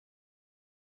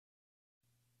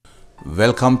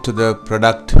Welcome to the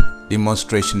product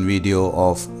demonstration video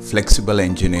of Flexible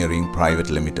Engineering Private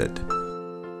Limited.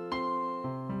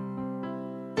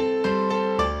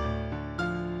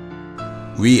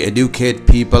 We educate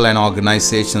people and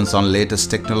organizations on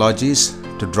latest technologies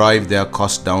to drive their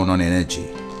costs down on energy.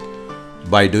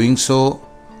 By doing so,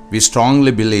 we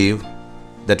strongly believe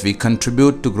that we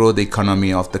contribute to grow the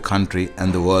economy of the country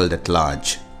and the world at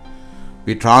large.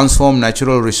 We transform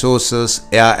natural resources,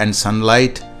 air and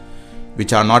sunlight,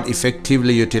 which are not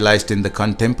effectively utilized in the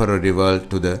contemporary world,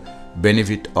 to the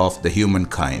benefit of the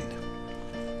humankind.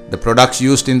 The products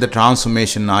used in the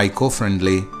transformation are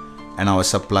eco-friendly and our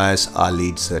suppliers are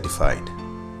LEED certified.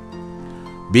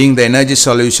 Being the energy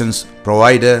solutions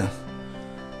provider,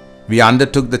 we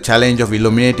undertook the challenge of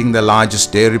illuminating the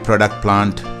largest dairy product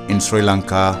plant in Sri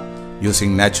Lanka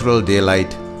using natural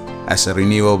daylight as a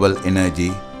renewable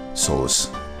energy source.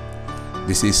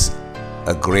 This is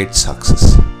a great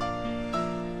success.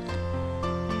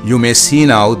 You may see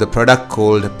now the product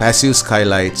called passive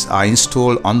skylights are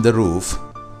installed on the roof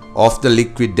of the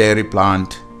liquid dairy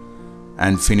plant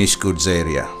and finished goods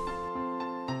area.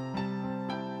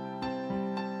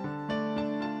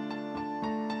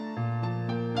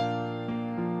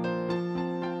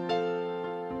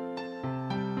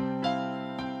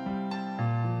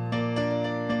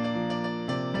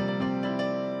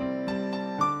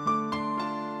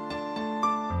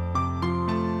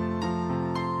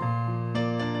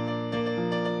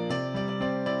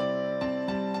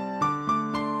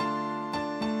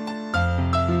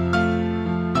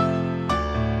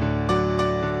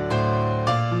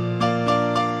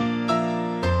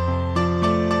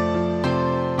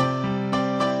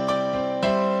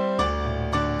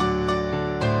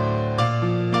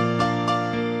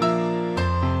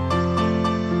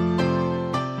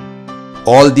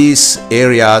 All these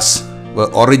areas were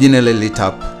originally lit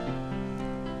up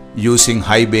using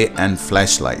high bay and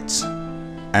flashlights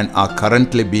and are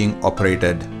currently being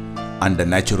operated under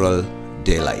natural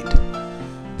daylight.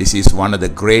 This is one of the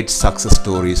great success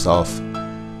stories of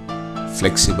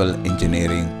Flexible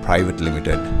Engineering Private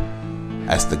Limited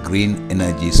as the green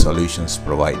energy solutions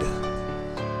provider.